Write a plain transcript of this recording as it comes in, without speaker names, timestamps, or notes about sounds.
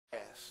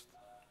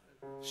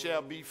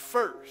shall be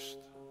first,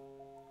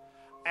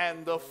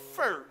 and the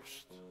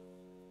first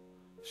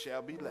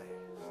shall be last.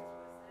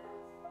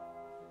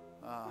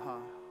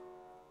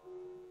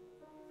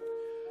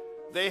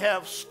 They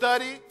have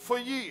studied for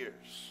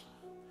years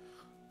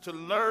to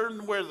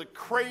learn where the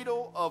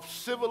cradle of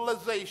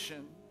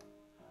civilization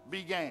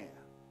began.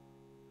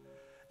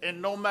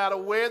 And no matter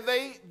where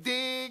they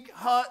dig,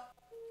 hunt,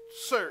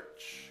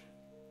 search,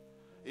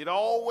 it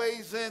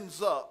always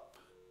ends up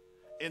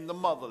in the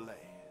motherland.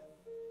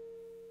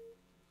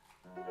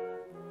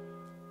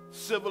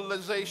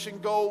 Civilization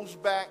goes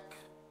back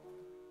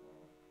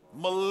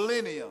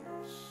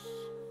millenniums.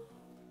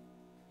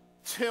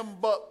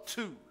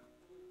 Timbuktu,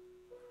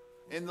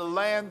 in the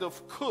land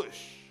of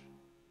Cush,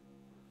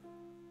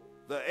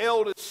 the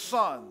eldest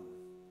son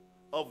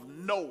of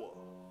Noah,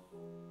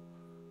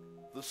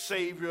 the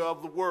savior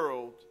of the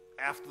world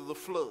after the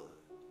flood.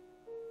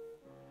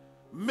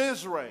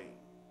 Mizraim,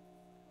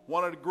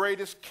 one of the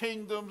greatest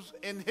kingdoms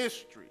in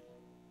history.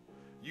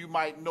 You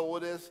might know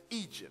it as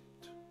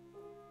Egypt.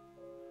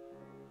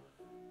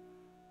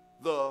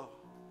 The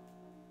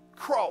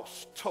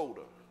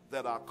cross-toter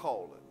that I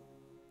call it.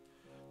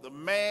 The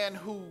man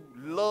who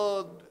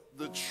lugged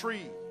the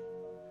tree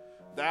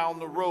down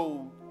the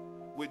road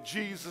with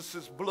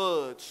Jesus'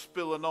 blood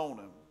spilling on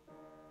him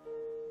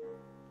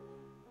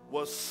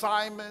was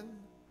Simon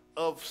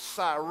of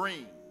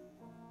Cyrene.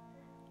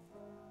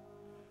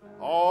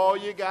 All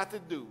you got to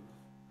do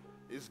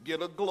is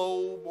get a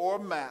globe or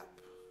a map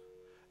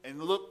and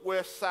look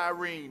where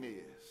Cyrene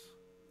is.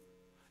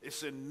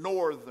 It's in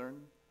northern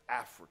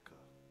Africa.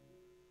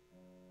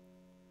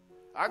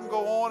 I can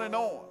go on and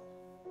on.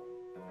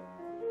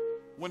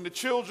 When the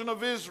children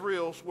of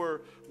Israel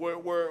were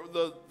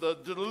the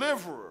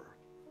deliverer,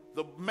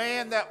 the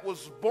man that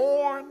was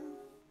born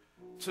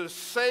to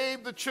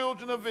save the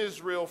children of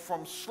Israel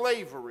from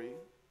slavery,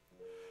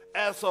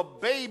 as a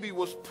baby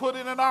was put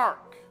in an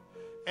ark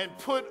and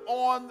put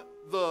on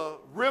the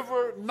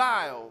river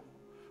Nile,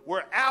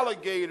 where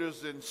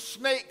alligators and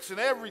snakes and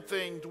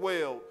everything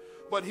dwelled,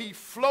 but he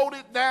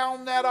floated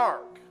down that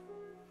ark,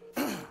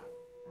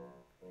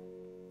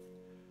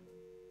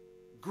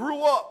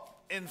 grew up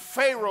in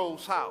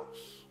Pharaoh's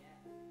house,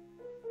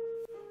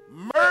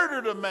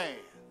 murdered a man,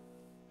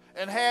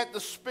 and had to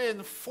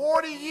spend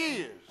 40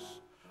 years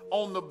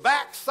on the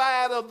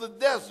backside of the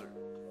desert,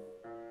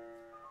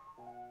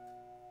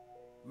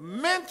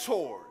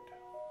 mentored,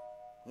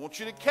 I want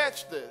you to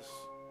catch this,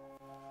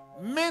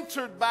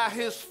 mentored by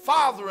his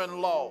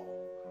father-in-law,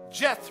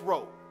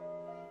 Jethro,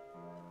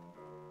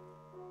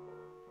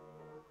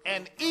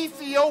 an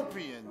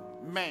Ethiopian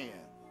man.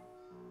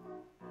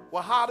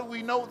 Well, how do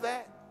we know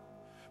that?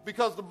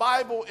 Because the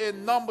Bible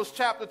in Numbers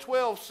chapter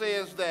 12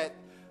 says that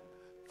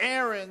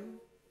Aaron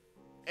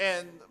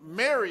and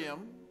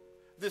Miriam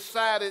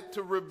decided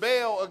to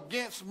rebel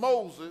against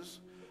Moses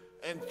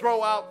and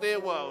throw out there,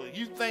 well,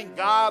 you think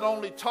God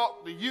only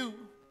talked to you,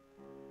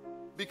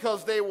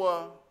 because they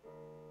were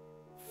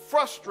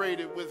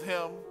frustrated with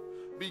him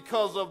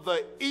because of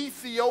the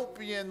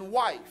Ethiopian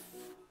wife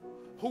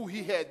who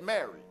he had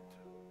married.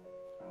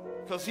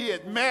 Because he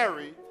had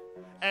married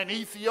an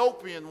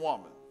Ethiopian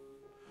woman.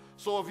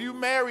 So if you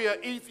marry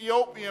an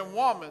Ethiopian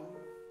woman,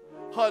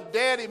 her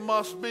daddy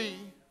must be.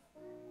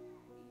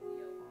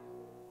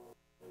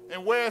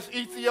 And where's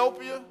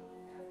Ethiopia?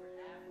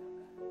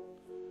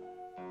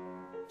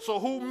 So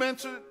who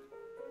mentored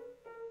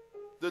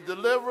the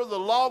deliverer, the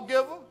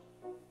lawgiver?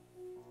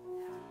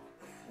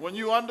 When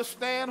you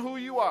understand who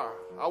you are,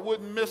 I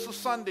wouldn't miss a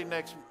Sunday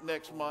next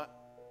month,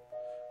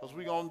 because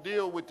we're going to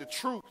deal with the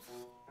truth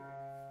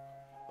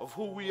of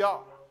who we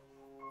are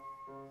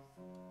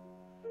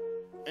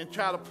and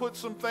try to put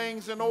some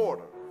things in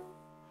order.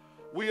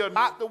 We are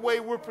not the way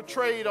we're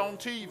portrayed on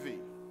TV.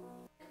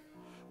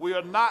 We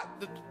are not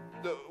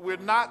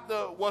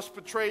what's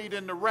portrayed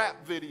in the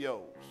rap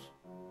videos.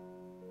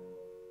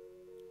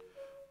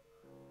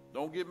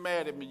 Don't get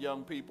mad at me,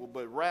 young people,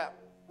 but rap,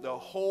 the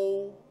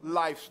whole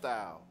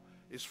lifestyle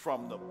is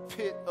from the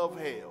pit of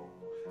hell,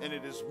 and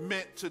it is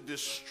meant to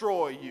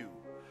destroy you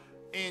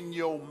in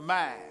your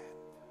mind.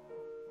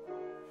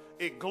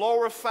 It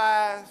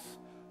glorifies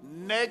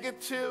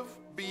negative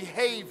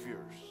behaviors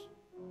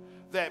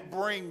that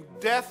bring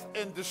death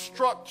and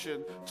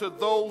destruction to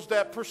those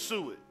that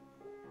pursue it.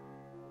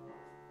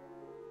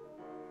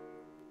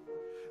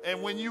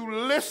 And when you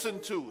listen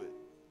to it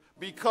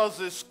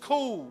because it's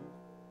cool,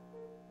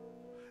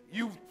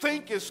 you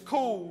think it's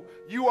cool,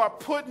 you are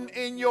putting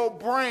in your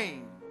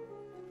brain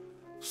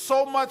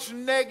so much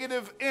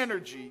negative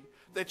energy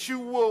that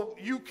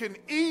you can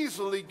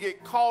easily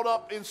get caught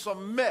up in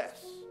some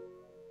mess.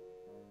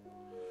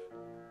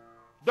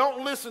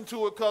 Don't listen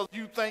to it because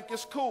you think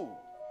it's cool.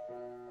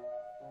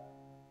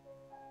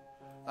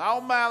 I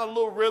don't mind a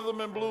little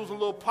rhythm and blues, a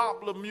little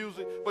popular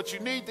music, but you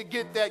need to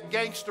get that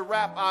gangster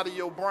rap out of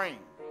your brain.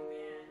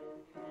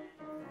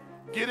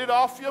 Get it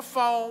off your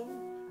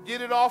phone.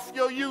 Get it off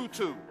your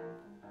YouTube.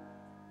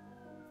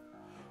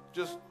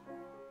 Just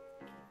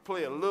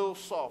play a little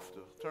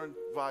softer. Turn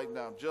the volume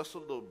down just a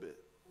little bit.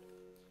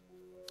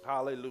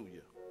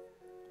 Hallelujah.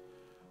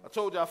 I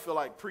told you I feel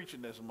like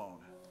preaching this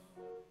morning.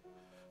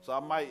 So I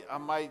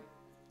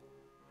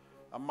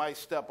might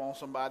step on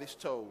somebody's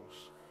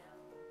toes.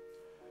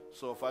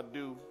 So if I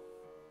do,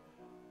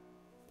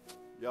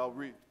 y'all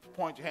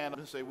point your hand up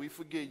and say, "We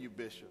forgive you,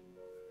 Bishop.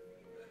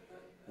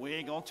 We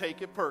ain't going to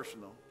take it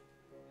personal.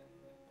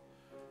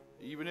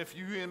 Even if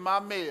you in my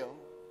mail,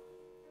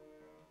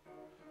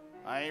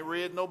 I ain't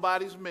read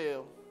nobody's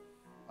mail.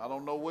 I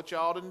don't know what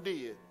y'all done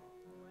did.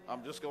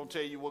 I'm just going to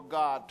tell you what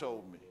God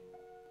told me."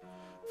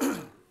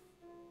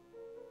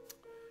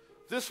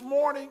 This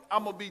morning,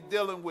 I'm going to be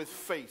dealing with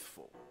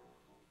faithful.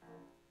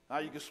 Now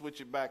you can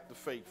switch it back to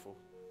faithful.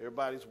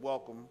 Everybody's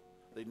welcome.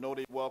 They know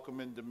they're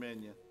welcome in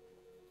Dominion.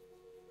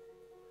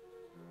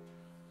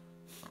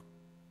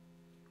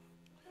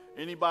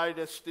 Anybody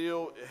that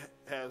still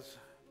has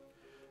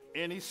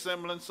any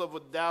semblance of a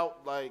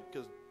doubt, like,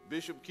 because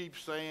Bishop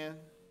keeps saying,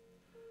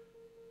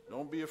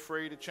 don't be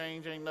afraid of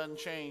change, ain't nothing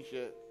changed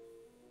yet.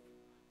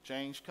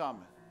 Change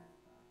coming.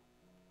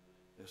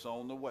 It's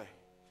on the way.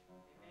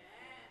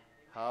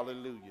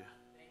 Hallelujah.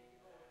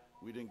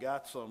 We done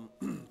got some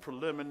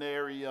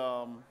preliminary,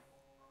 I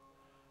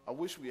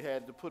wish we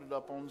had to put it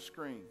up on the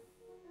screen.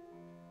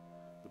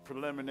 The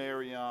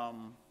preliminary,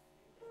 No,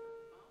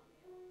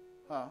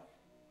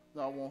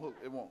 it won't hook,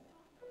 it won't.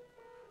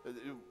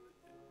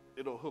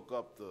 It'll hook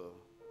up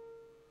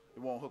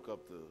it won't hook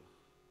up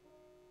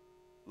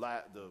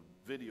the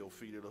video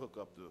feed, it'll hook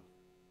up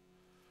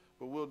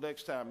but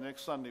next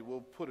Sunday,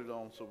 we'll put it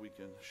on so we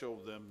can show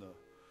them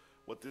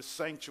what this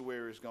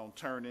sanctuary is going to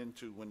turn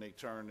into when they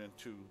turn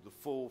into the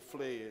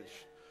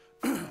full-fledged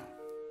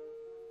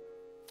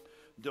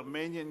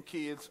Dominion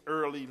Kids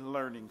Early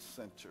Learning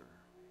Center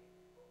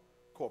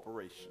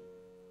Corporation.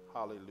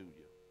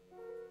 Hallelujah.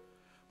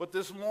 But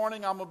this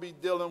morning, I'm going to be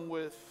dealing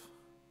with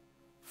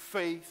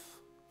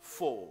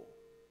faithful.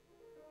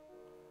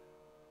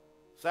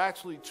 It's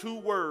actually two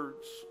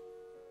words,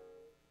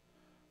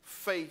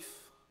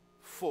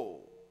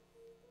 faithful.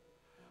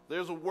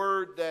 There's a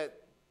word that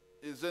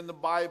is in the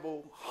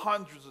Bible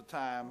hundreds of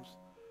times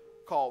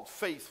called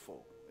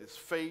faithful. It's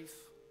faith,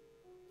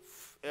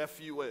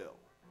 F-U-L.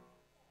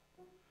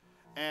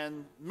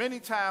 And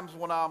many times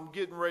when I'm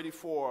getting ready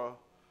for a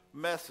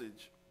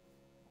message,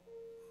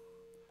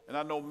 and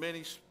I know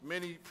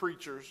many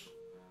preachers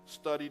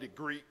study the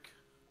Greek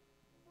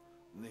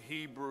and the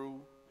Hebrew,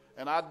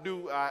 and I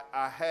do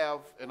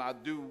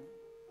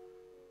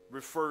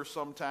refer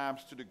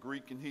sometimes to the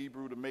Greek and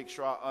Hebrew to make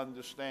sure I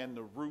understand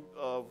the root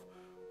of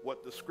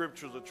what the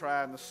scriptures are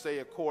trying to say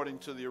according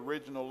to the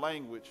original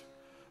language.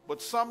 But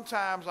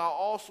sometimes I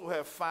also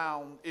have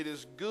found it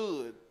is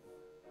good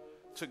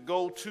to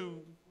go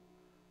to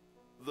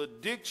the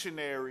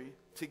dictionary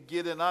to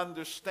get an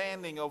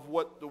understanding of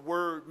what the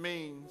word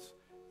means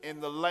in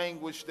the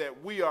language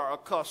that we are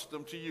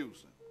accustomed to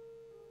using.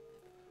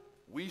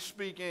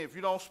 If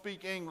you don't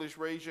speak English,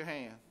 raise your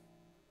hand.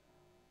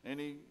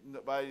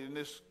 Anybody in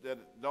this that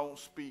don't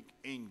speak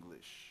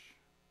English?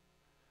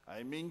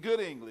 I mean good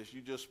English,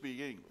 you just speak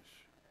English.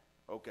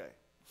 Okay.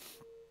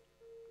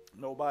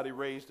 Nobody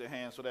raised their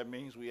hand, so that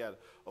means we had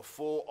a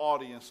full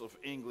audience of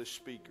English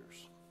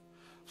speakers.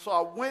 So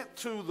I went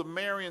to the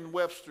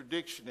Merriam-Webster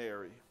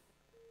dictionary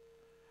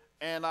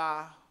and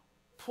I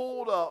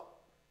pulled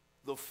up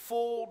the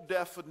full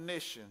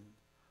definition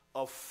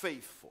of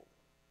faithful,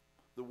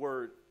 the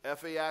word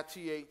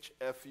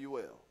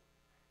F-A-I-T-H-F-U-L.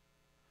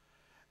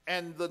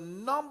 And the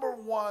number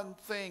one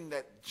thing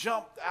that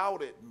jumped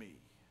out at me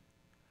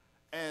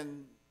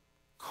and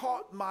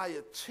caught my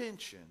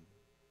attention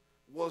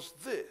was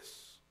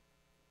this.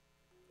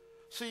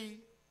 See,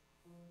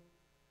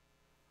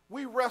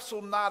 we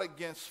wrestle not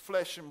against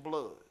flesh and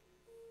blood,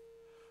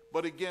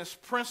 but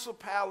against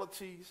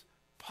principalities,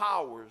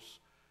 powers,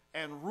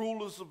 and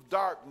rulers of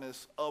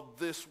darkness of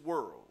this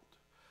world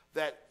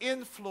that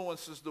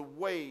influences the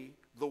way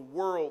the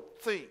world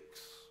thinks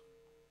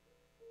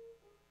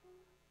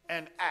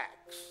and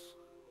acts.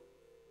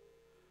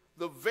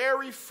 The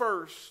very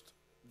first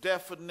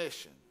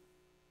definition.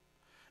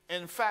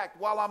 In fact,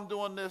 while I'm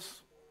doing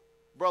this,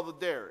 Brother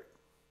Derek,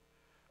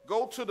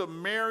 go to the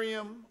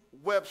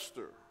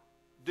Merriam-Webster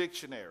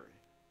dictionary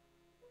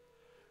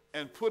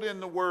and put in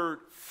the word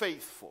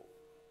faithful.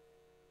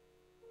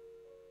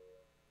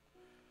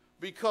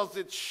 Because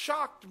it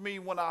shocked me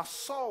when I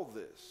saw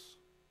this,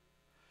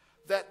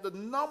 that the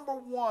number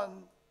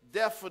one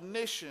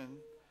definition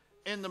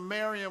in the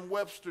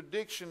Merriam-Webster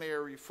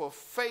dictionary for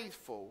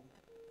faithful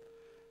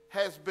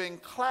has been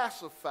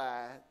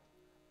classified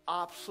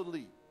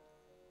obsolete.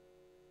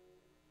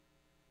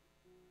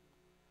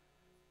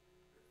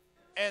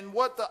 And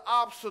what the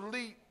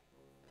obsolete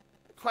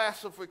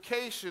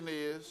classification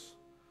is,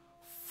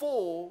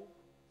 full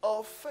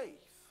of faith.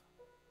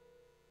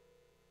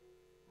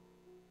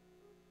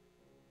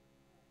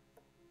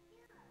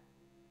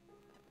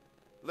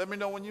 Let me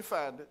know when you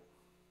find it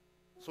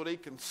so they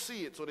can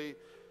see it.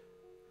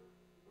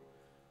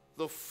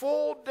 The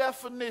full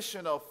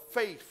definition of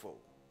faithful,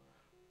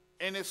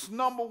 and it's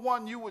number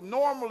one. You would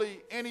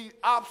normally, any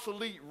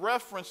obsolete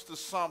reference to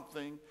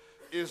something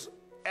is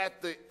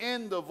at the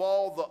end of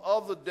all the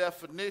other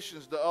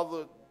definitions,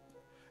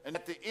 and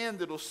at the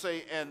end it'll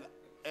say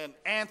an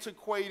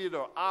antiquated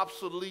or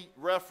obsolete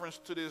reference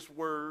to this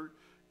word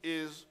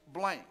is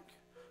blank.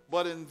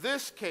 But in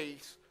this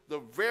case, the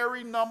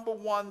very number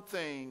one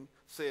thing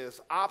says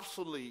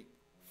obsolete,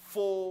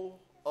 full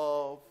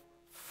of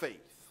faith.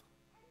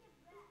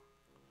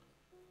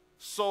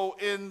 So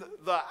in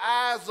the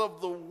eyes of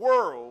the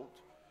world,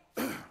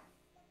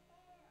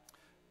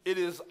 it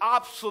is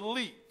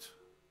obsolete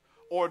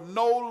or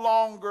no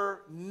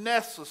longer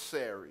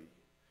necessary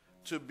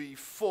to be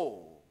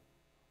full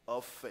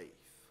of faith.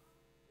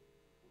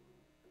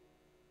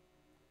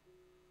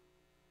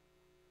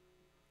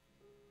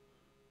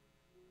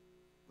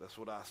 That's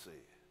what I said.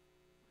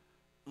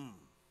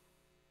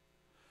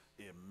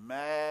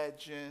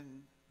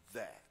 Imagine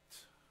that.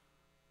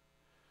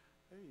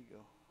 There you go.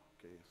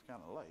 Okay, it's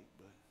kind of light,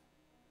 but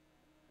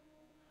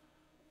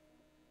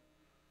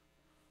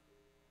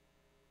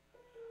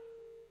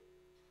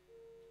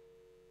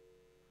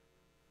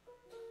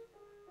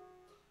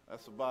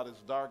that's about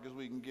as dark as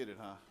we can get it,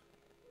 huh?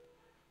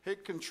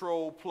 Hit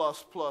Control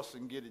plus plus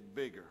and get it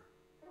bigger.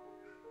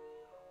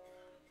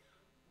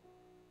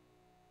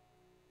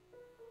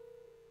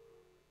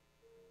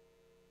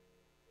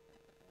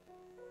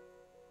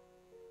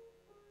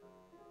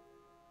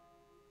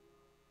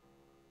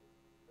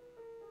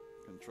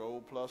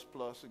 Control plus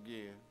plus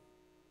again.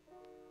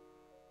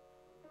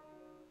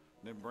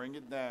 Then bring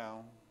it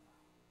down.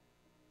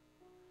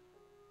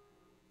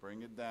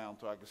 Bring it down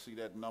so I can see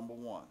that number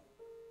one.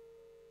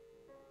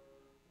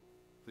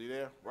 See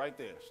there? Right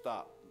there.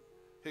 Stop.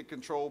 Hit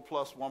Control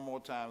plus one more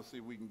time and see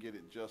if we can get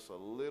it just a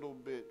little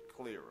bit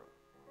clearer.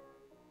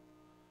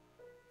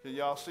 Can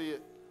y'all see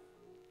it?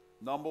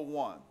 Number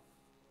one.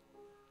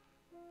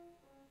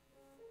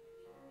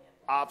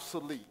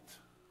 Obsolete.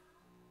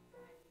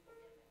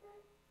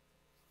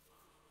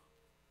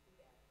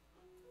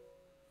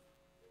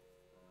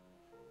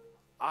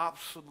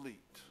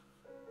 Obsolete.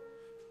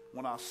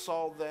 When I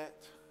saw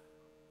that,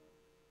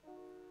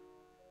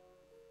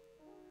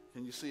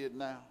 can you see it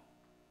now?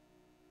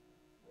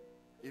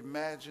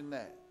 Imagine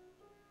that.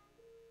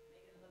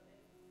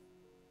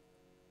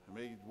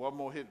 Maybe one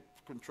more, hit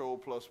Control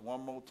plus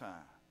one more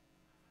time.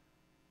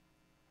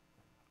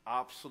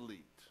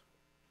 Obsolete.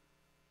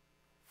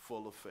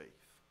 Full of faith.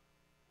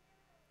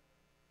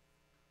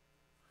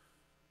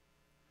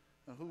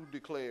 And who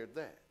declared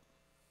that?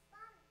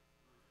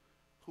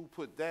 Who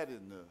put that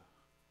in the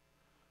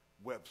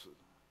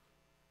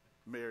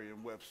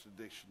Merriam-Webster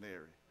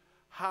dictionary?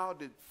 How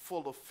did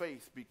full of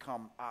faith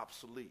become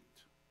obsolete?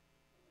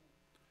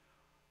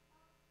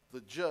 The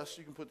just,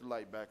 you can put the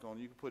light back on.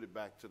 You can put it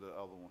back to the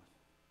other one.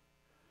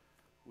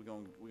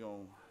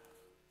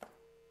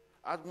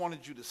 I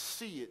wanted you to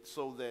see it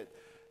so that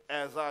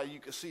you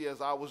could see as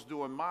I was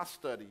doing my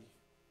study,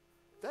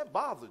 that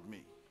bothered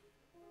me.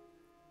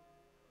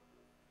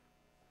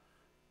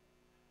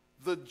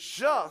 The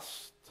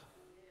just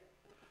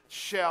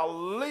shall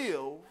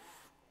live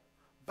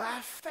by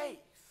faith.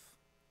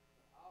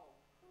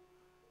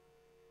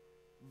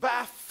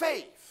 By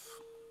faith.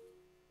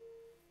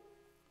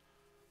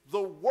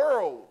 The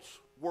worlds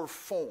were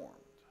formed.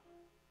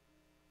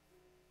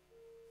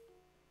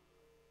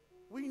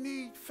 We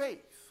need faith.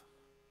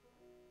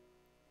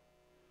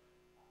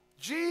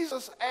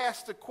 Jesus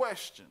asked a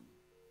question.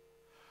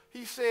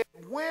 He said,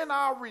 when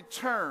I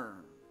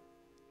return,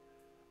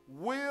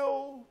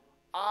 will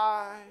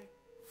I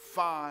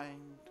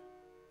find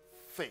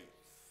faith?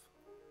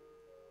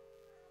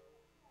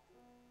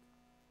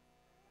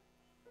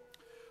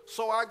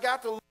 So I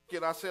got to look at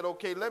it. I said,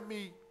 okay, let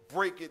me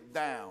break it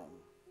down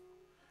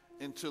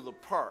into the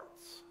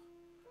parts.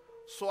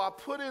 So I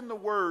put in the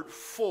word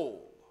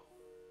full.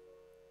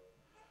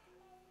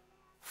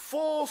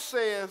 Full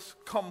says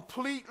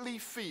completely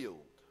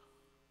filled,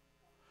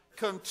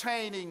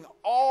 containing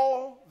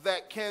all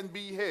that can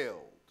be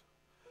held,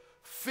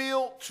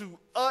 filled to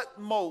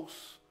utmost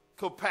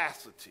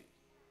capacity.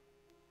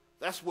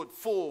 That's what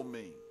full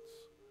means.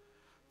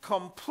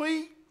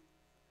 Complete,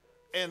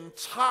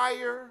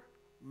 entire,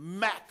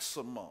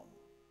 maximum.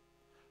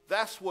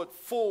 That's what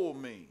full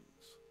means.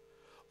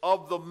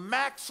 Of the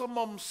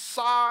maximum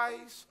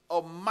size,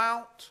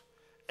 amount,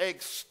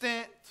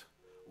 extent,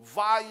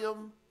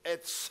 volume,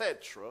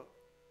 etc.,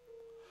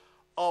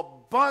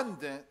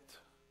 abundant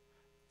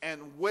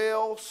and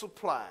well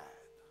supplied.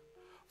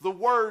 The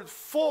word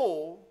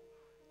full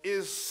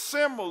is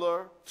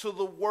similar to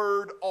the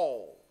word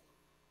all.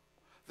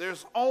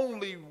 There's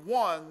only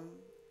one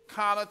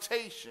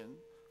connotation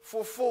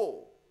for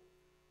full.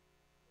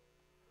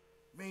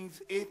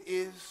 Means it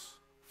is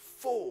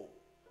full.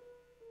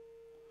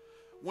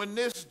 When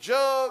this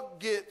jug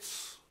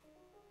gets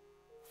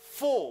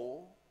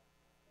full,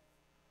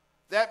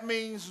 that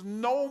means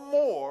no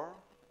more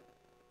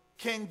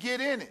can get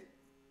in it.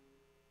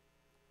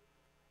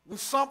 When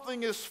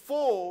something is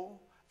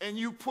full and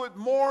you put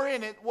more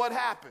in it, what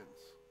happens?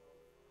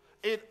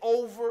 It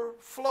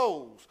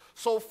overflows.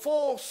 So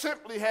full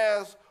simply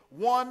has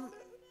one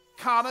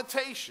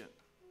connotation.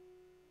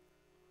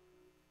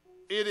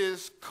 it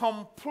is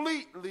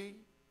completely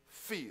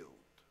filled.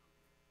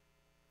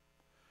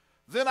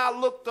 Then I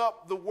looked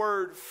up the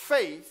word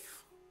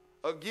faith,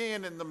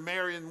 again in the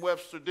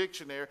Merriam-Webster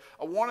dictionary.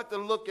 I wanted to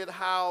look at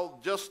how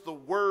just the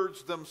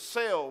words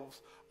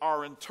themselves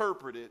are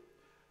interpreted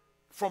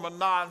from a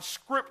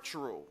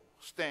non-scriptural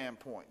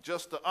standpoint,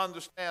 just to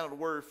understand the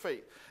word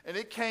faith. And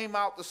it came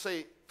out to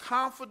say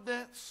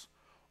confidence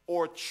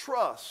or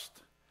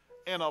trust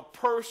in a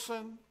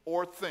person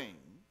or thing.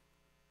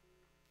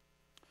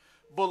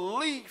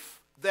 Belief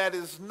that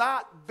is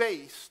not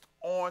based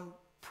on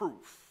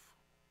proof.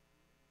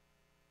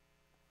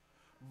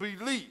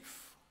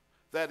 Belief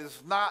that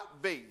is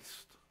not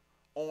based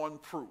on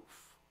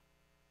proof.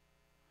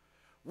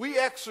 We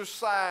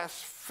exercise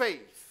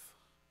faith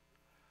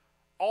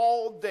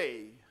all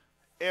day,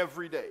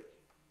 every day.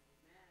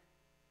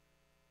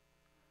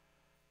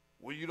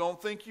 Well, you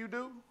don't think you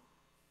do?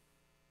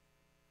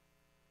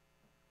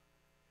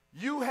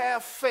 You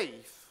have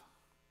faith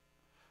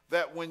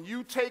that when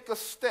you take a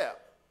step,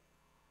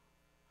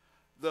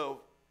 the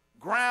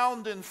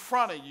ground in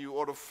front of you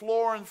or the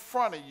floor in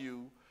front of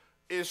you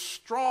is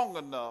strong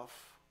enough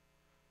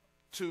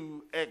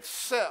to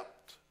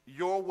accept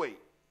your weight.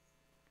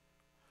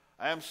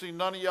 I haven't seen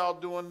none of y'all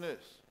doing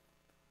this.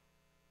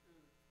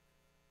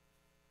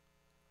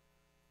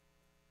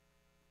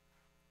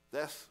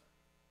 That's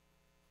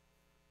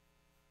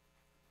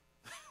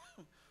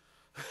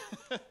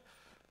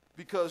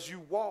because you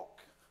walk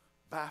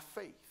by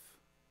faith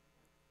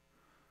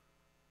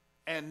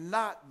and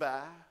not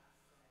by.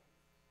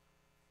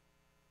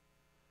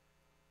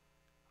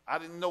 I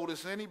didn't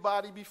notice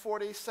anybody before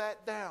they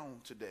sat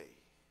down today.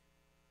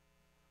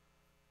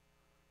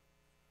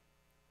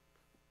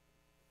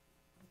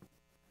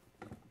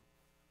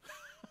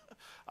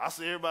 I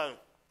see everybody.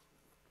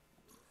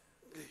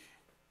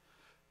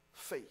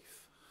 Faith.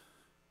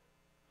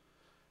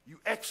 You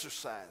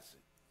exercise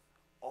it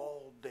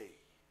all day,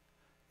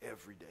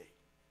 every day.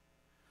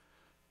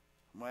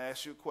 I'm going to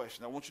ask you a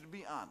question. I want you to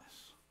be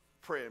honest,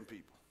 praying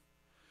people.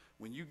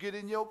 When you get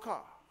in your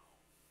car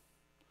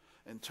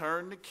and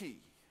turn the key,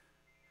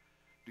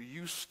 do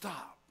you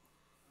stop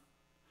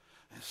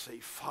and say,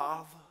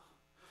 Father,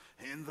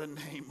 in the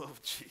name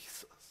of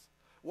Jesus?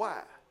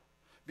 Why?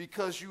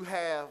 Because you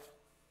have,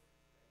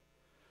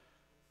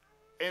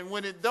 and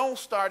when it don't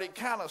start, it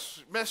kind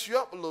of mess you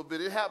up a little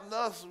bit. It happened to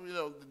us,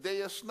 the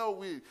day of snow,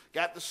 we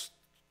got the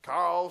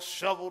car all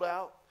shoveled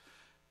out.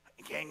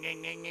 Gang,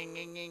 gang, gang, gang,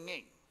 gang, gang,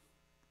 gang.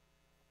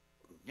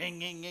 Gang,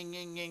 gang, gang,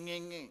 gang, gang,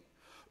 gang,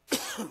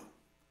 gang.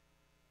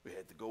 We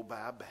had to go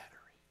buy a battery.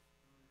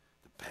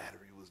 The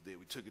battery was there.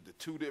 We took it to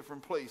 2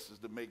 different places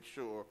to make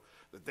sure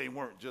that they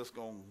weren't just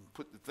going to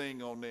put the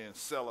thing on there and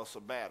sell us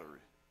a battery.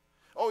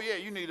 Oh, yeah,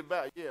 you need a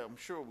battery. Yeah, I'm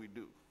sure we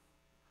do.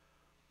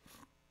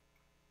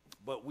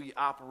 But we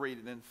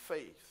operated in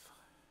faith.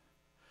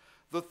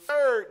 The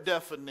third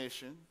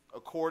definition,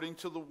 according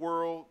to the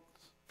world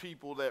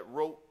people that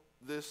wrote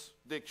this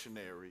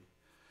dictionary,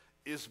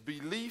 is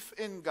belief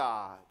in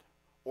God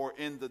or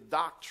in the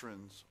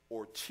doctrines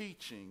or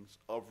teachings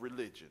of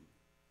religion.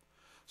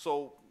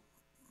 So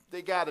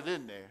they got it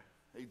in there.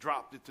 They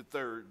dropped it to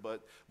third,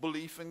 but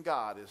belief in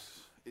God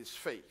is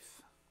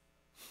faith.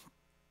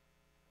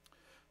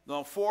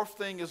 Now, fourth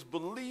thing is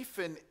belief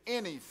in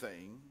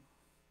anything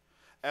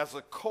as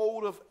a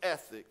code of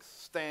ethics,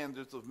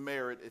 standards of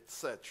merit,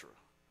 etc.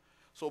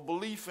 So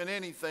belief in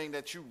anything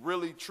that you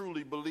really,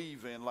 truly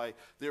believe in. Like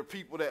there are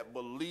people that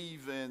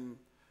believe in,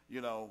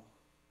 the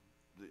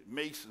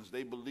Masons.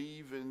 They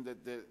believe in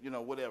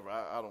that, whatever.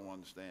 I don't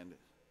understand it.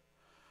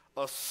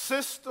 A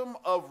system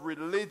of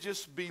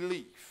religious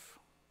belief.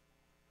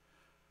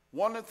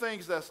 One of the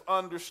things that's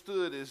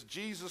understood is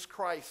Jesus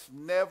Christ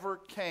never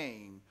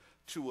came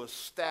to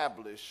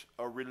establish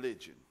a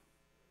religion.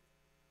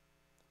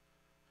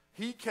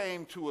 He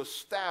came to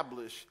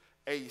establish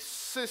a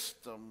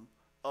system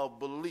of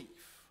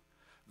belief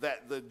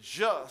that the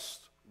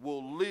just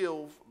will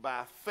live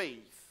by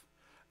faith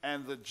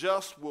and the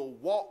just will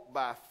walk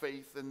by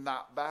faith and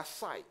not by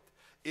sight.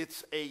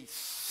 It's a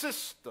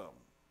system,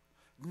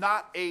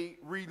 not a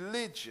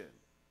religion.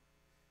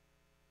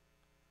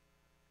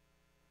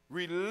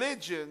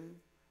 Religion,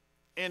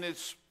 in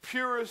its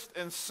purest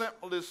and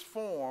simplest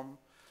form,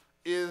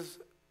 is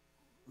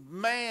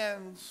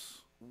man's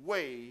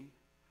way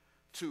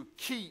to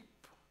keep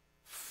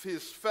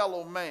his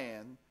fellow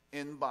man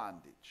in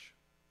bondage.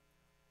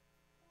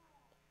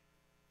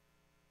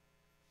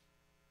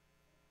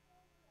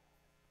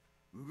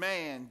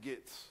 Man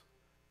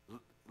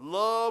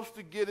loves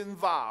to get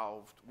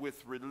involved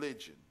with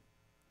religion.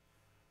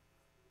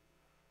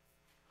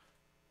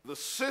 The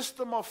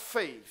system of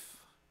faith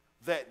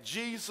that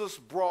Jesus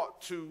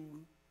brought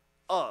to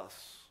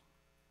us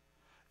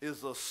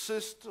is a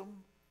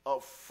system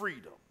of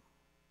freedom.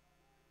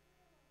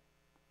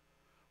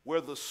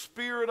 Where the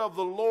Spirit of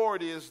the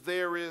Lord is,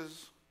 there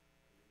is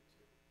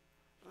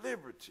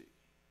liberty.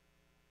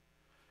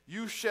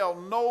 You shall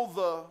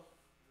know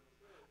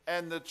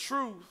and the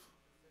truth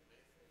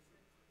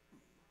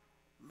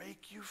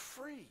make you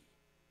free.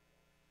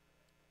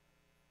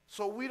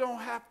 So we don't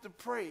have to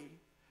pray.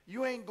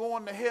 You ain't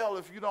going to hell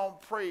if you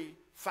don't pray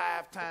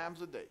 5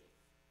 times a day.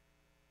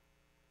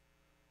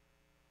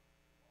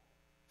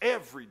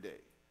 Every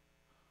day.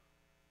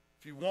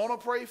 If you want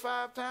to pray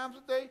 5 times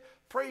a day,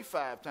 pray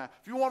 5 times.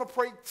 If you want to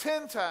pray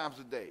 10 times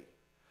a day.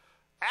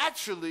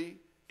 Actually,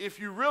 if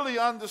you really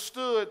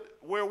understood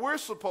where we're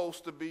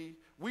supposed to be,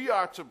 we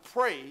are to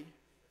pray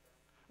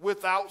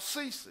without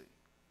ceasing.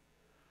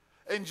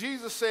 And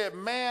Jesus said,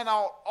 man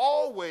ought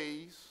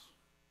always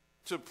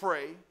to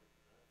pray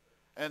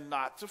and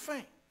not to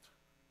faint.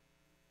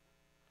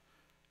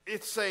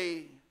 It's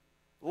a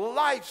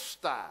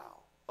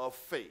lifestyle of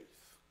faith,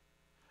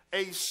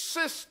 a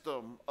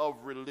system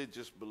of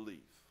religious belief.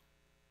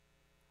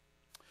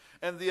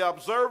 And the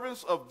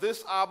observance of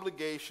this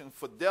obligation,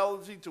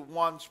 fidelity to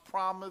one's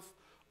promise,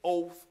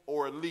 oath,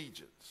 or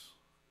allegiance.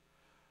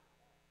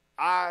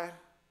 I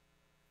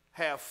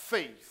have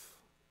faith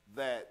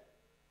that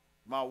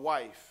my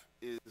wife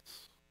is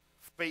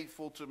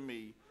faithful to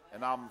me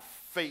and I'm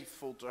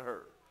faithful to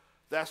her.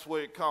 That's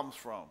where it comes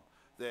from,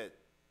 that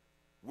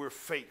we're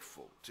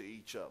faithful to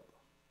each other.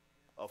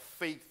 A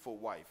faithful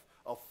wife,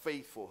 a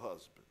faithful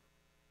husband.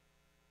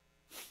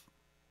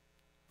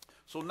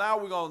 So now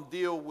we're going to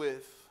deal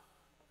with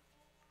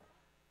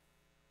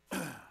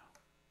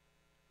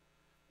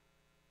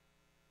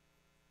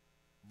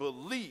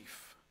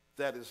belief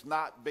that is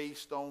not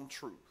based on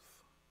truth.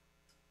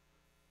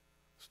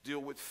 Let's deal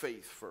with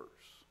faith first.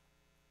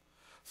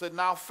 So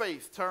now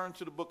faith, turn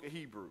to the book of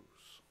Hebrews.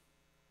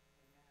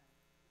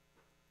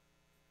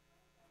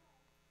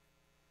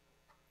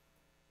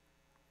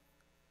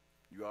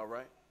 You all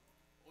right?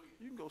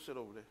 You can go sit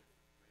over there.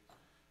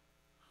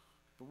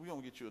 But we're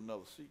going to get you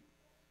another seat.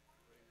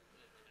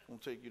 I'm going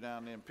to take you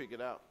down there and pick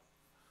it out.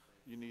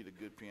 You need a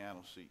good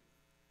piano seat.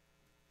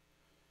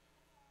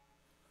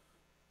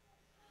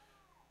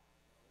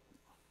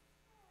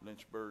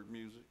 Lynchburg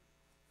music.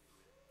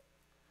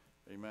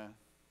 Amen.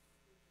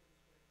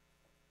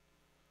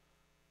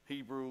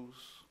 Hebrews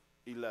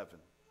 11.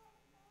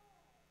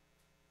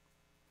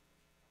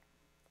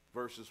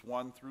 Verses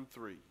 1 through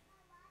 3.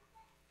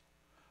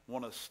 I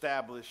want to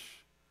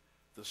establish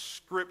the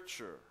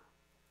scripture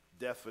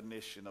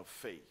definition of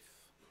faith.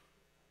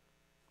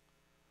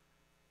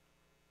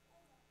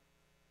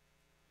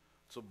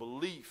 It's a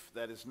belief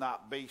that is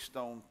not based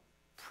on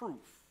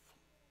proof.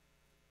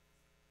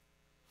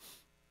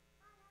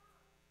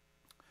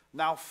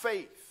 Now,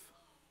 faith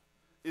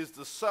is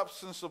the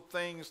substance of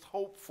things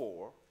hoped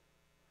for,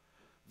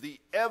 the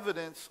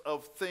evidence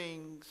of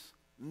things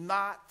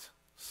not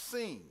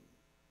seen.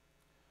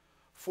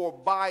 For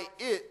by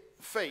it,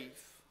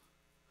 faith,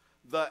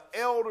 the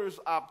elders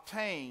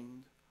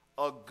obtained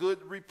a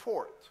good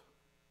report.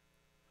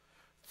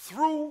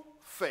 Through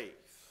faith,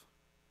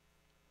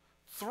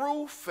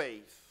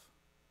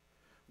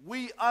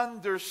 we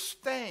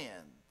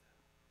understand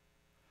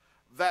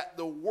that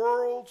the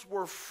worlds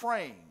were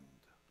framed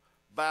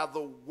by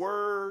the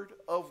word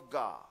of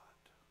God.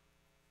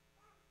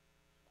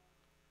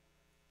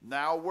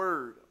 Now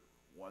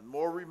one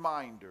more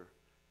reminder,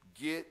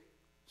 get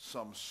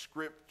some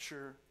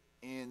scripture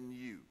in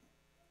you,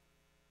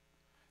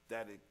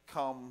 that it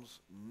comes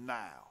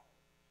now.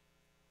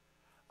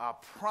 I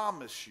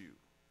promise you,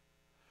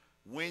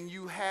 when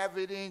you have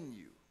it in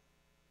you,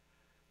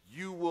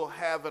 you will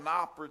have an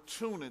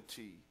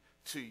opportunity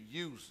to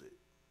use it.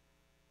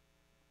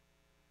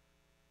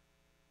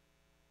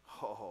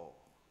 Oh,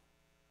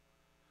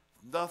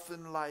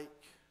 nothing like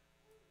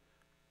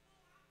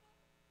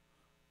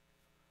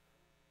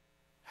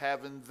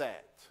having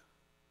that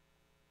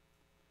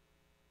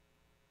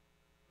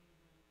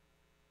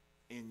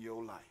in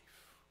your life.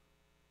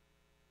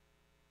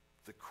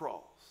 The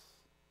cross,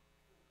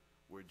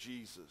 where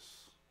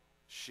Jesus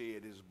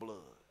shed his blood.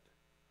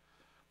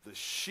 The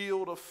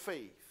shield of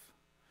faith,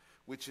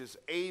 which is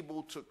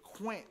able to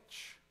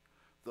quench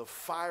the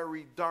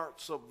fiery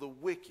darts of the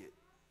wicked,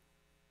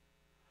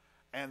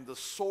 and the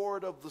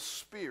sword of the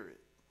Spirit,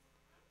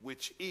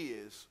 which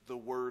is the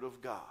word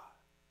of God.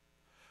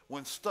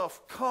 When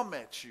stuff come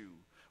at you,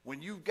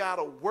 when you've got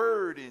a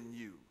word in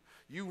you,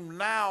 you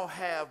now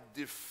have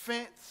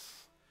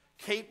defense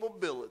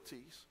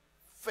capabilities,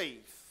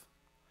 faith,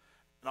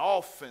 and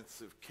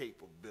offensive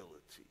capabilities,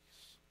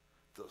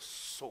 the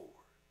sword.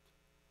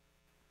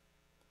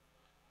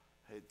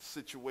 Had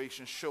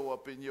situations show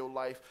up in your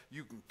life,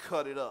 you can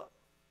cut it up.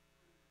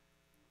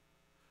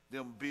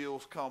 Them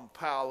bills come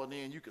piling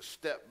in, you can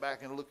step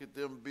back and look at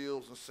them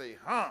bills and say,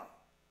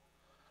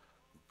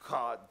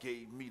 God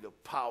gave me the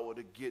power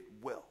to get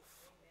wealth.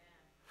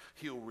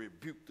 He'll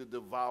rebuke the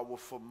devourer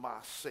for my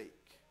sake.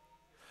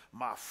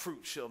 My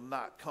fruit shall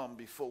not come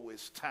before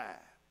its time.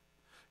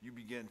 You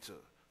begin to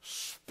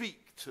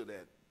speak to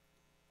that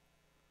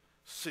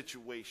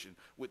situation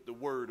with the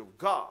word of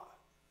God.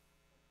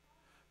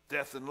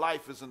 Death and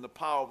life is in the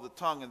power of the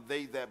tongue, and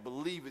they that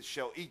believe it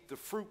shall eat the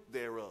fruit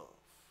thereof.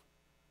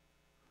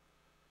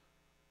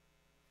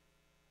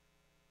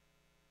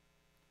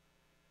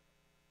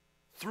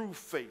 Through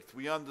faith,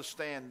 we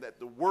understand that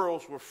the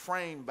worlds were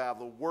framed by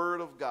the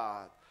word of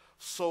God,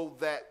 so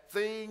that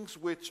things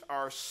which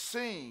are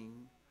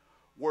seen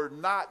were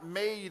not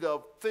made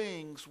of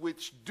things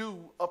which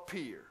do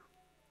appear.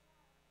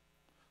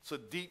 It's a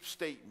deep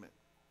statement.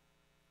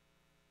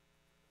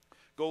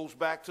 Goes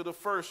back to the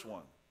first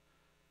one.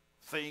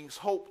 Things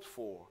hoped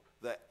for,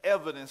 the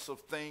evidence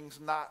of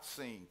things not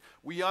seen.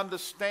 We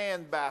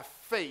understand by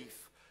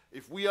faith.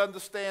 If we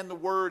understand the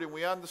word and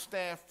we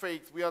understand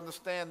faith, we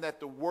understand that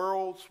the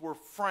worlds were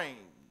framed.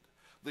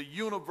 The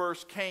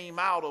universe came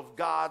out of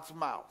God's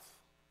mouth.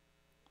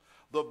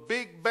 The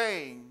Big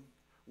Bang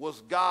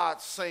was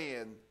God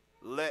saying,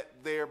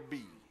 let there be.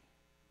 Amen.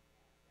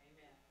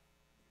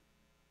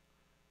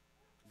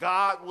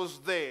 God was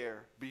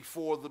there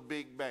before the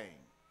Big Bang.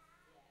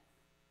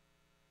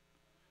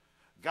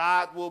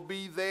 God will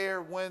be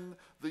there when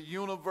the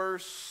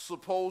universe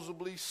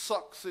supposedly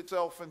sucks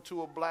itself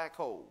into a black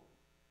hole.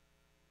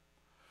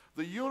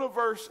 The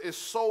universe is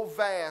so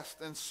vast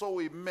and so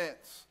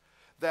immense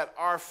that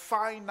our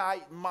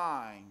finite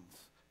minds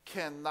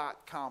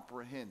cannot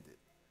comprehend it.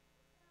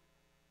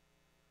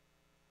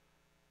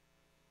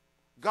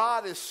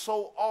 God is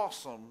so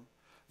awesome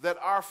that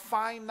our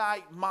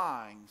finite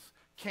minds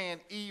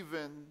can't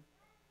even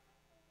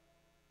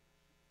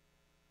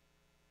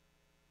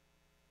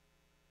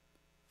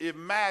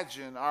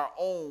imagine our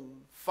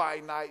own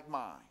finite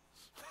minds.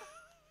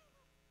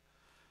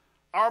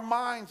 Our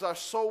minds are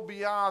so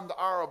beyond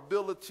our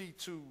ability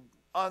to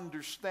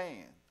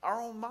understand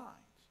our own minds.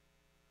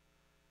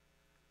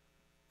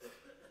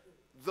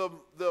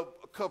 The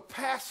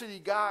capacity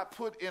God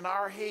put in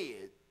our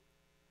head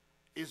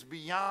is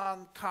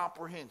beyond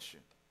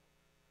comprehension.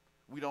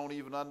 We don't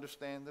even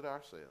understand it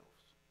ourselves.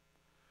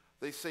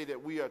 They say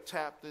that we are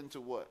tapped into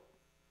what?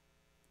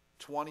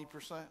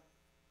 20%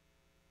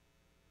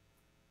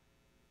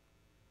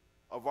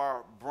 of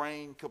our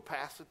brain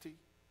capacity.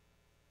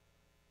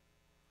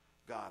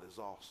 God is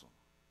awesome.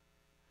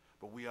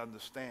 But we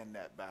understand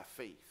that by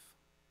faith.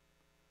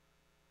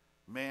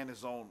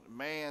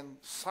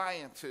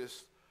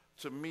 Scientists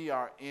to me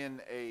are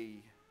in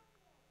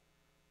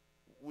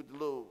with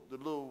the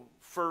little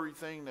furry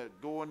thing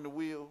that go in the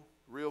wheel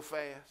real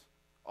fast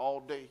all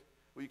day.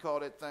 What do you call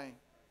that thing?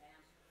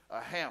 A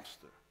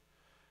hamster.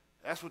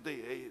 That's what they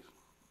is.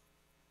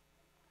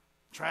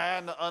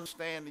 Trying to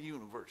understand the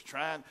universe.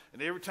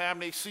 And every time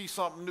they see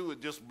something new,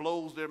 it just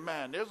blows their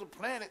mind. There's a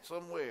planet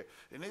somewhere,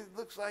 and it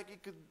looks like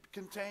it could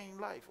contain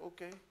life.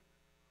 Okay.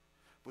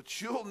 But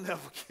you'll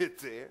never get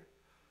there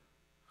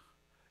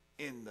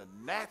in the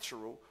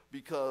natural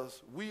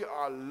because we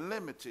are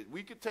limited.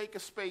 We could take a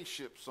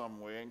spaceship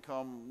somewhere and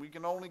come. We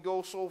can only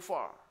go so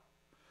far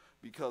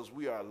because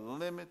we are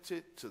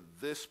limited to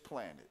this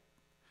planet.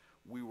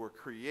 We were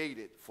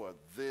created for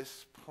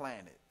this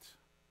planet.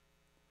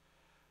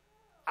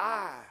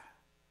 I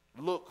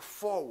look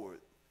forward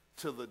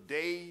to the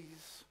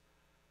days,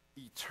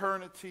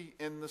 eternity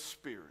in the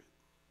spirit,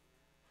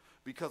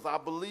 because I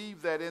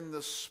believe that in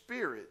the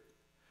spirit,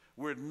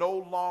 we're no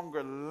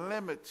longer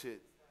limited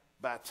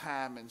by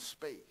time and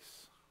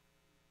space.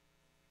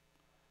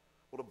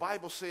 Well, the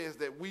Bible says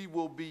that we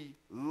will be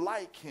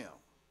like him.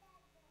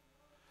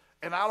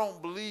 And I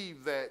don't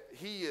believe that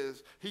he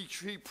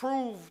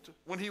proved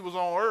when he was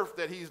on earth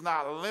that he's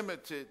not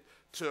limited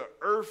to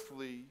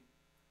earthly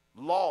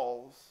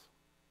laws.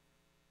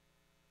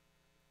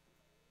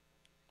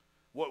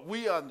 What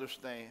we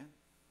understand,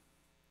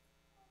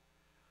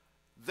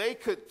 they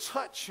could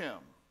touch him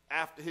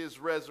after his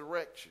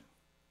resurrection.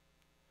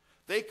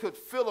 They could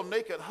feel him,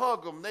 they could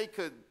hug him, they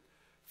could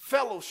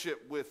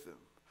fellowship with him,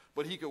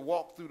 but he could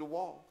walk through the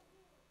wall.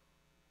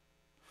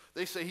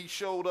 They say he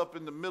showed up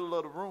in the middle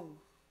of the room.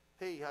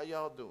 Hey, how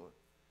y'all doing?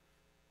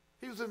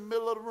 He was in the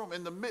middle of the room,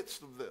 in the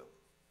midst of them.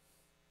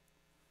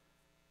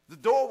 The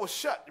door was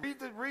shut.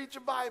 Read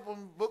your Bible in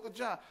the book of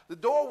John. The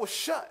door was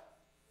shut.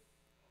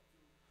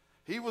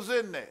 He was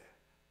in there,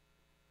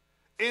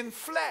 in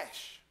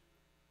flesh.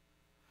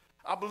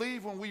 I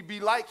believe when we be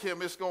like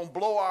him, it's going to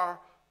blow our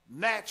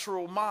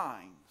natural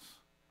minds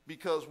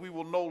because we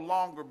will no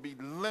longer be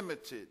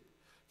limited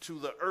to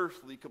the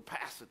earthly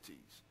capacities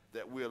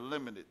that we're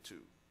limited to.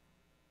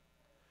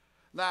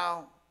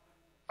 Now,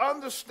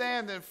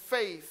 understanding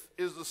faith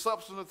is the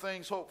substance of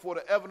things hoped for,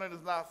 the evidence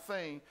is not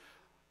seen.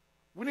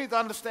 We need to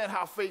understand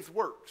how faith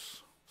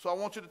works. So I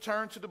want you to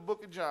turn to the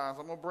book of John.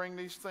 I'm going to bring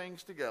these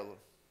things together.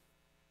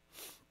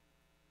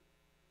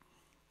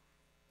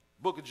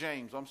 Book of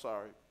James, I'm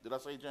sorry. Did I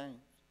say James?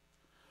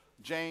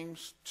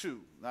 James 2,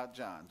 not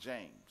John,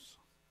 James.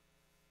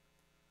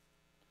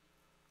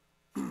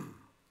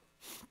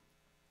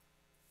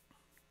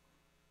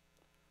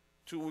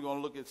 Two, we're going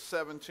to look at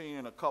 17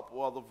 and a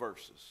couple other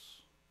verses.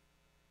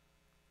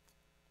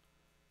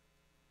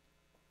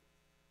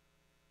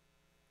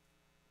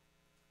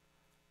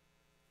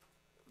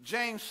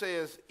 James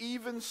says,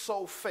 even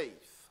so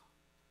faith,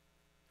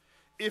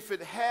 if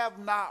it have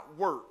not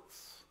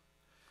works,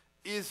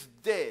 is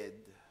dead,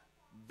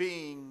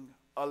 being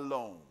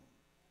alone.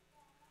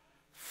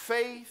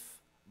 Faith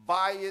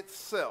by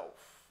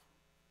itself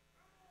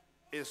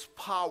is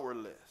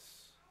powerless.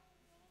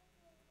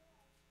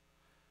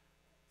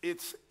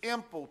 It's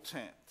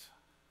impotent.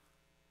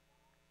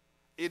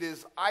 It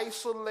is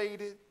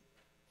isolated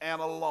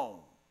and alone.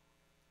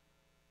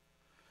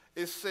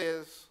 It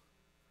says,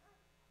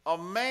 a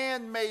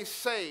man may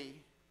say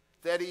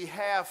that he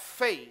have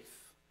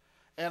faith,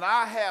 and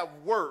I have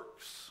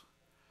works.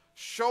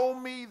 Show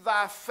me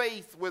thy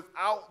faith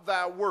without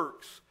thy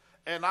works,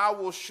 and I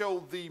will show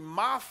thee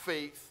my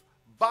faith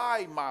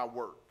by my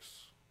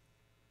works.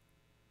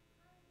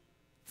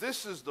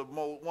 This is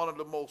one of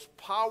the most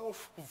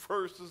powerful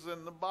verses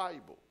in the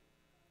Bible.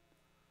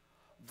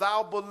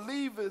 Thou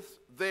believest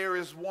there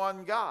is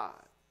one God.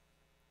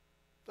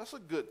 That's a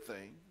good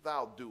thing.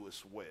 Thou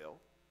doest well.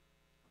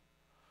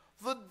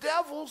 The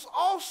devils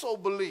also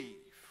believe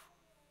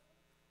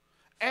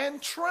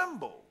and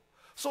tremble.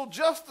 So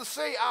just to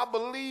say I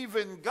believe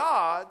in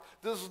God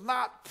does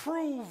not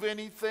prove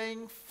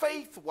anything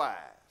faith-wise,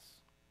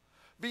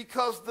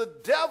 because the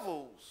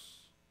devils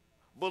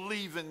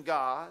believe in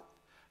God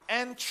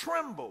and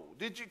tremble.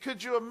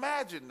 Could you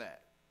imagine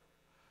that?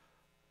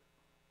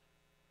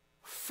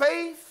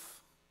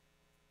 Faith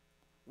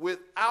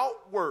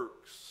without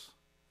works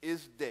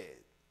is dead.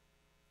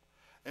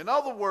 In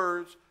other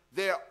words,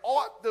 there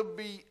ought to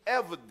be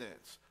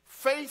evidence.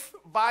 Faith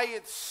by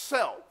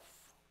itself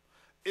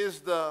is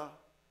the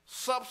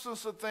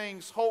substance of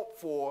things hoped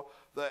for,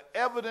 the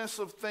evidence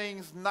of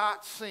things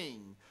not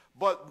seen.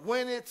 But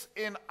when it's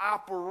in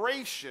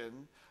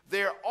operation,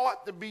 there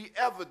ought to be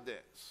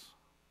evidence.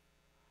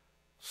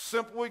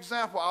 Simple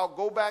example. I'll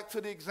go back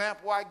to the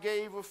example I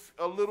gave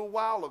a little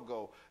while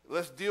ago.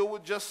 Let's deal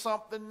with just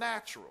something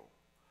natural.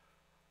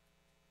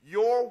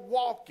 Your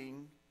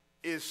walking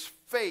is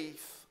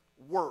faith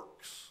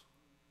works.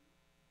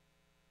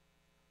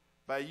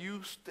 By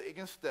you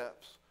taking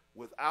steps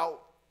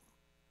without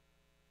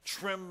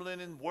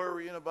trembling and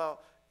worrying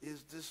about,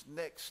 is this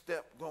next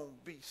step going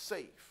to be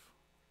safe?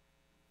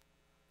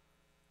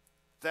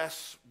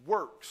 That's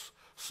works.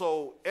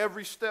 So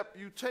every step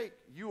you take,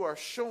 you are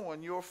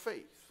showing your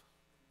faith.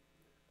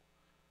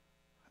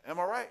 Am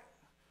I right?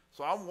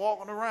 So I'm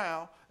walking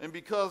around, and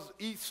because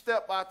each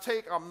step I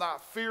take, I'm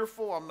not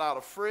fearful, I'm not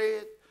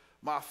afraid,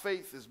 my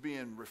faith is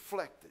being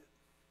reflected.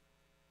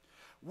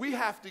 We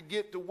have to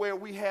get to where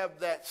we have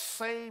that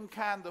same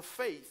kind of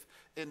faith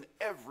in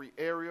every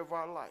area of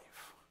our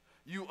life.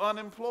 You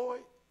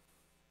unemployed,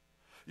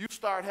 you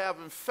start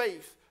having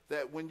faith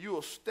that when you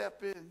will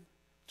step in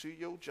to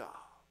your job.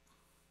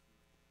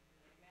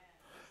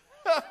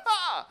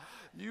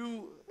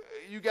 You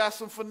got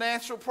some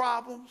financial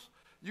problems,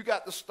 you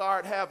got to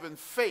start having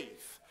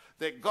faith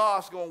that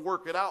God's going to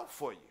work it out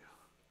for you.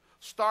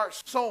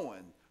 Start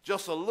sowing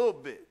just a little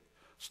bit.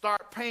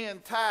 Start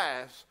paying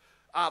tithes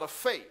out of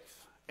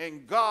faith,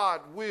 and God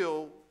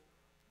will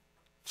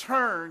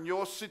turn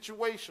your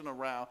situation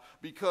around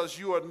because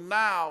you are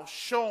now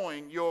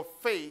showing your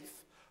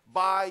faith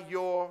by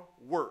your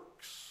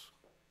works.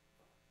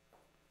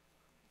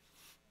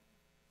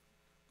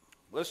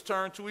 Let's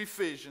turn to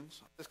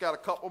Ephesians. It's got a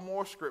couple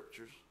more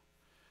scriptures.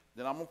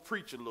 Then I'm going to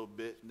preach a little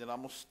bit, and then I'm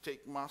going to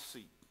take my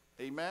seat.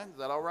 Amen? Is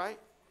that all right?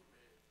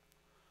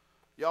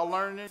 Y'all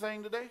learning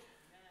anything today?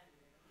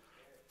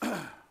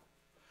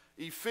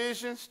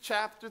 Ephesians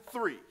chapter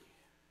 3.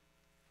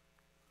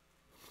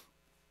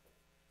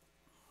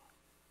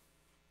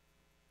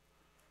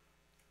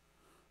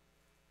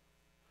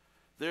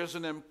 There's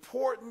an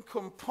important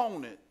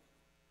component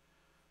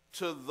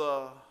to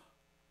the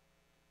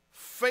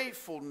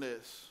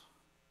faithfulness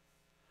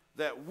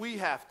that we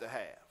have to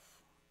have.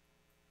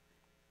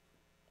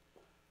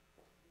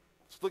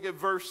 Let's look at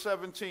verse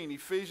 17,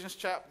 Ephesians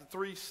chapter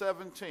 3,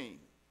 17.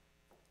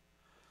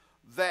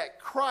 That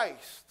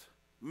Christ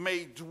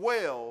may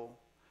dwell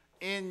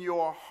in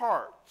your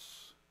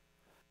hearts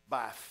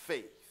by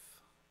faith.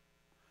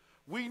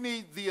 We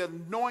need the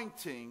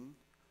anointing,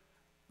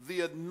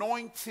 the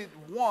anointed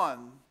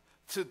one,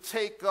 to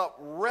take up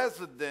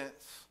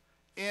residence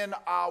in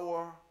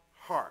our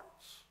hearts.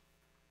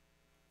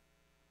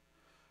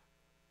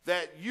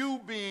 That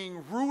you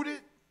being rooted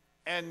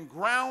and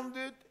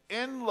grounded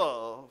in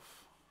love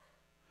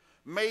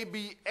may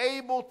be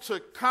able to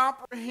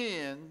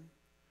comprehend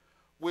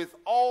with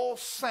all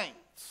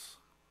saints.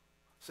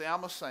 Say,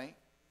 I'm a saint.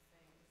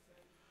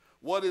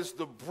 What is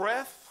the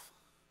breadth,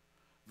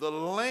 the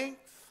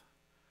length,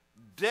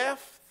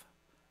 depth,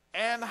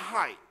 and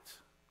height?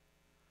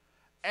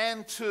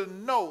 And to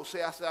know,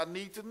 say, I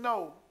need to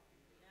know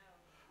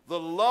the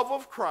love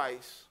of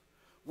Christ,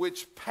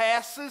 which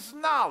passes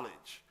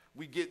knowledge.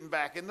 We getting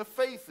back into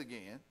faith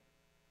again.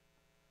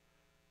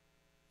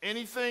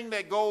 Anything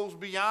that goes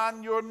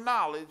beyond your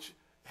knowledge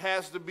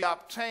has to be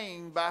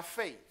obtained by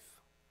faith.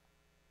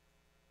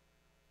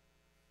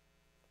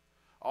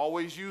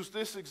 Always use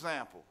this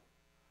example.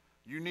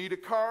 You need a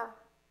car.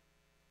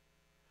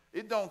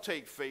 It don't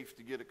take faith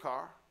to get a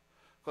car,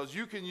 because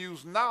you can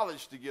use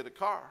knowledge to get a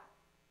car.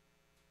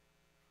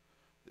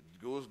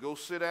 Go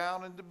sit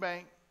down in the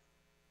bank.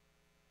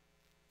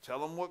 Tell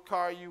them what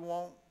car you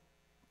want.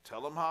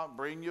 Tell them how,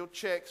 bring your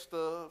check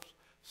stubs,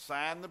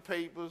 sign the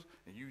papers,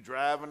 and you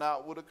driving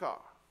out with a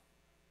car.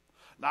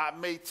 Now, it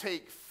may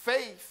take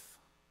faith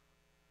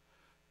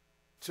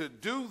to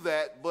do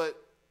that, but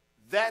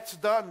that's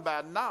done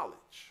by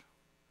knowledge.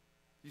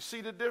 You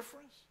see the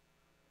difference?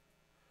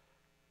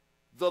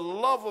 The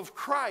love of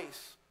Christ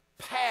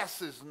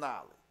passes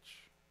knowledge,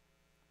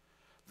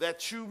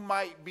 that you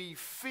might be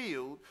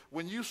filled.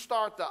 When you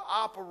start to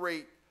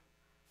operate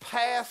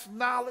past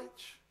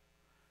knowledge,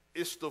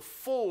 it's the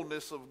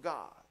fullness of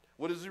God.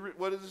 What does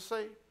it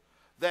say?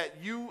 That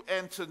you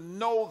and to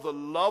know the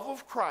love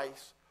of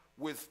Christ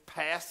with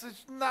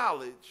passage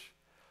knowledge,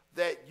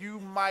 that you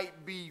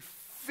might be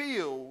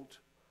filled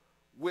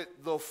with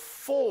the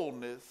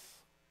fullness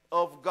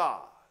of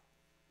God.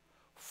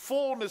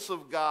 Fullness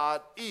of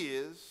God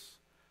is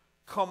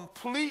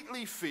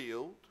completely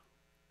filled,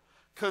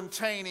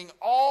 containing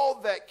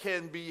all that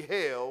can be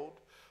held,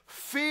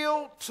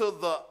 filled to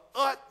the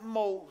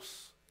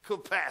utmost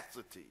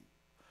capacity.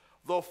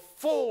 The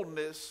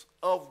fullness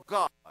of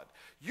God.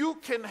 You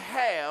can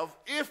have,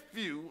 if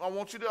you, I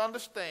want you to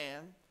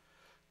understand,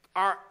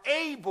 are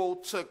able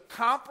to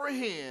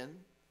comprehend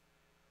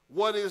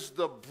what is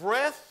the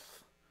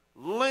breadth,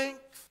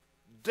 length,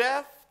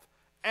 depth,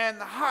 and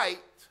height,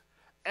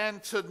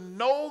 and to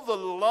know the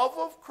love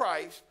of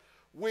Christ,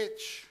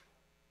 which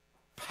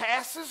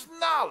passes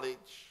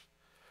knowledge,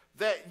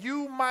 that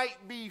you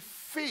might be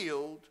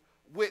filled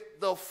with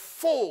the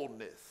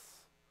fullness,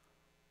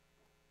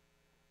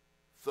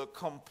 the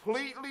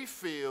completely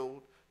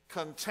filled,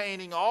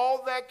 containing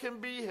all that can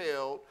be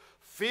held,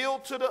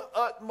 filled to the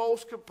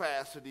utmost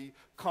capacity,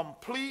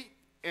 complete,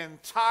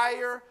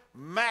 entire,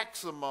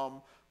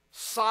 maximum,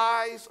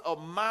 size,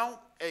 amount,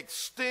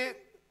 extent,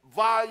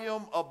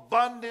 volume,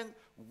 abundant,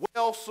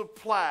 well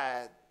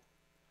supplied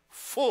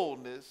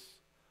fullness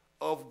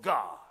of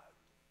God.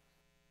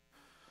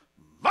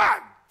 My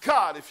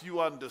God, if you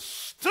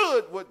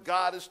understood what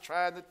God is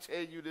trying to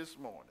tell you this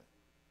morning.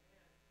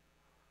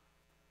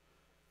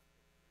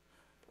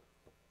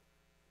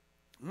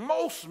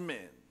 Most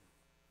men,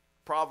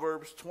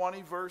 Proverbs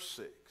 20 verse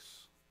 6,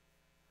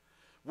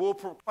 will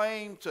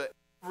proclaim to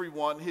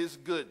everyone his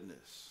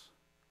goodness,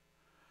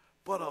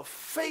 but a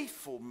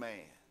faithful man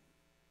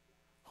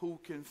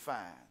who can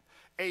find?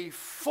 A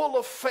full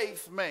of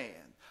faith man,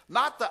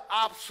 not the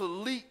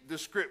obsolete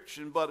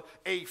description, but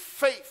a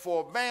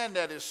faithful man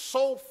that is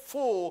so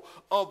full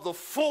of the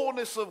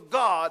fullness of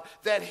God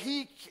that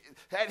he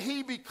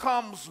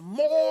becomes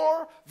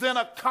more than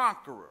a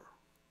conqueror.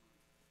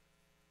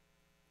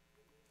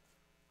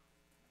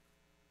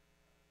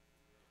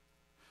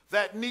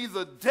 That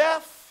neither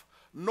death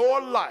nor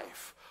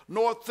life,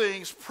 nor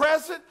things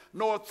present,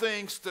 nor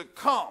things to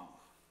come,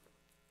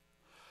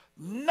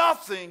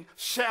 nothing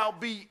shall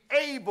be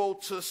able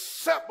to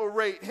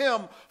separate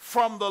him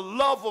from the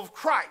love of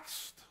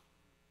Christ,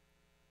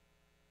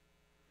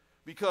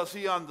 because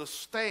he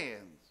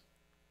understands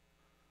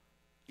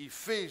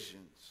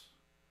Ephesians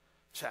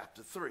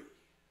chapter 3.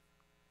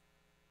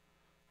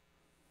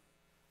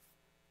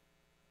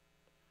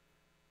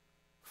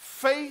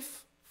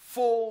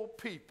 Faithful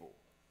people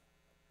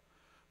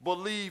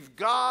believe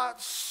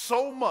God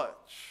so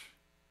much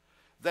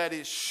that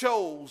it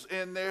shows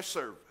in their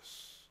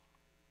service.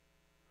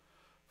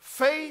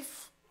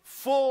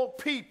 Faithful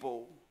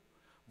people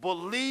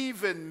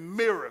believe in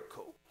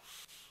miracles.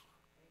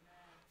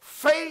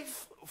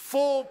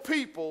 Faithful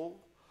people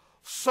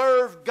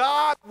serve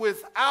God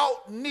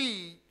without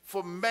need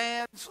for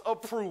man's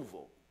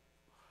approval.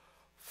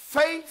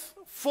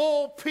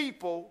 Faithful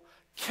people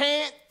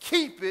can't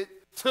keep it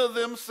to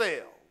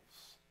themselves.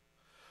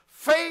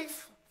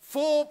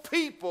 Faithful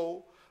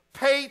people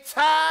pay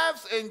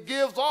tithes and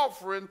gives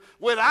offering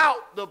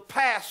without the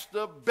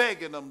pastor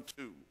begging them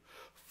to.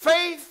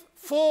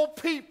 Faithful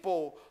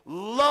people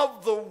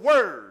love the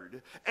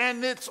word,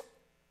 and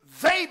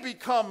they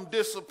become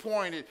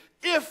disappointed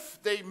if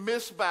they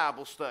miss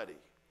Bible study.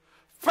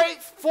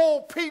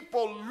 Faithful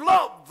people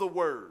love the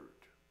word.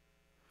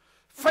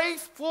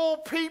 Faithful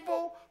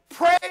people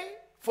pray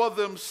for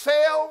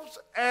themselves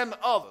and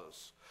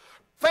others.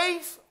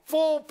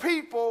 Faithful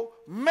people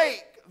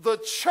make the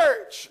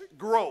church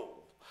grow.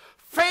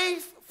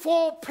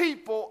 Faithful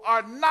people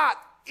are not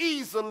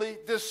easily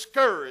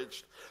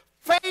discouraged.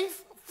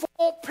 Faithful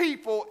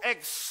people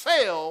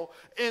excel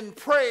in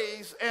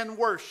praise and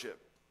worship.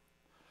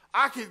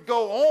 I could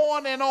go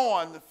on and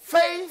on.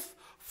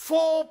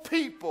 Faithful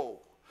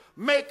people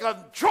make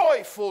a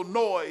joyful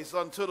noise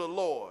unto the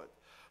Lord.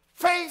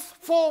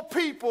 Faithful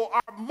people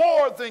are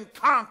more than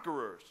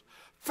conquerors.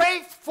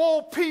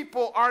 Faithful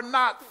people are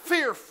not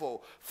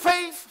fearful.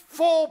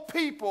 Faithful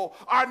people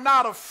are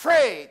not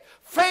afraid.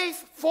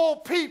 Faithful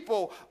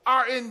people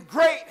are in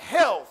great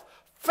health.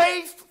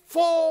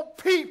 Faithful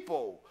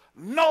people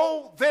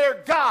know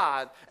their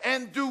God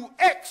and do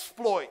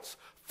exploits.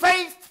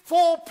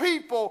 Faithful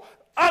people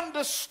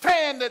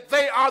understand that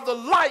they are the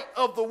light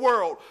of the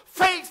world.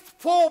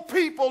 Faithful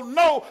people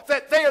know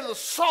that they are the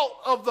salt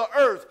of the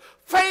earth.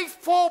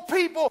 Faithful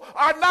people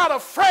are not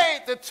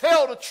afraid to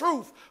tell the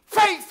truth.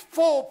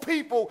 Faithful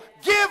people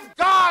give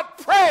God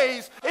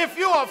praise if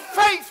you're a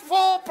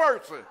faithful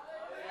person.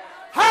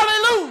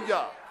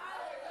 Hallelujah.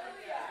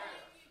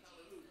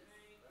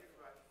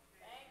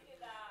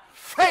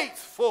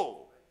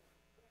 faithful.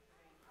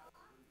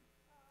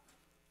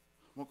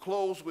 We'll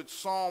close with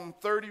Psalm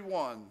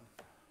 31,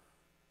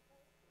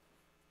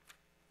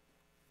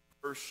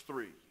 verse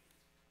 3.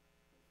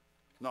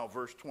 No,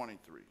 verse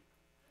 23.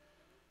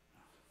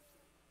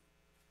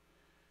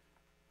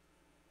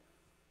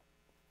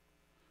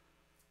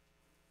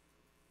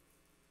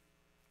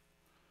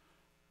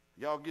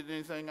 Y'all get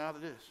anything out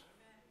of this?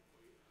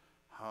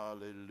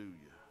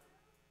 Hallelujah.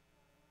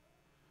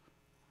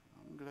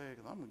 I'm glad,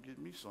 because I'm going to get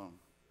me some.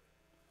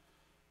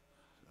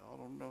 Y'all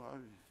don't know how.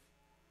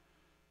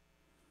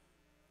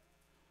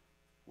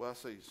 Well, I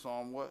say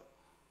Psalm what?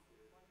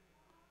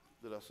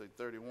 Did I say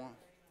 31?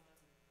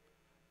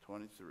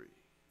 23.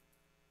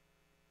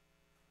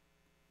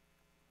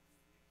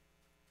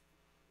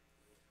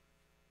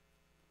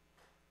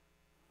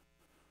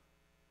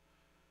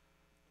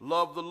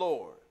 Love the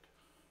Lord,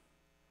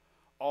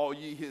 all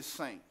ye his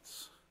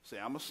saints. Say,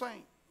 I'm a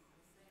saint.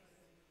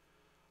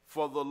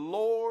 For the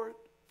Lord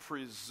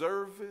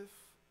preserveth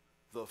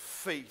the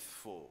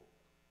faithful,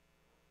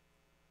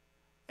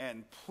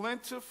 and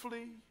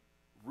plentifully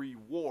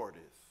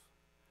rewardeth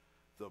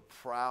the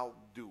proud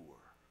doer.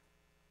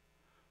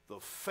 The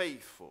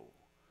faithful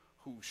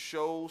who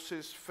shows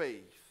his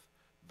faith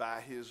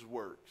by his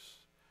works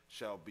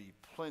shall be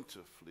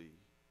plentifully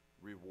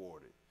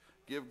rewarded.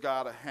 Give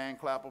God a hand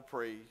clap of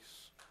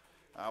praise.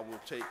 I will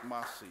take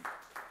my seat.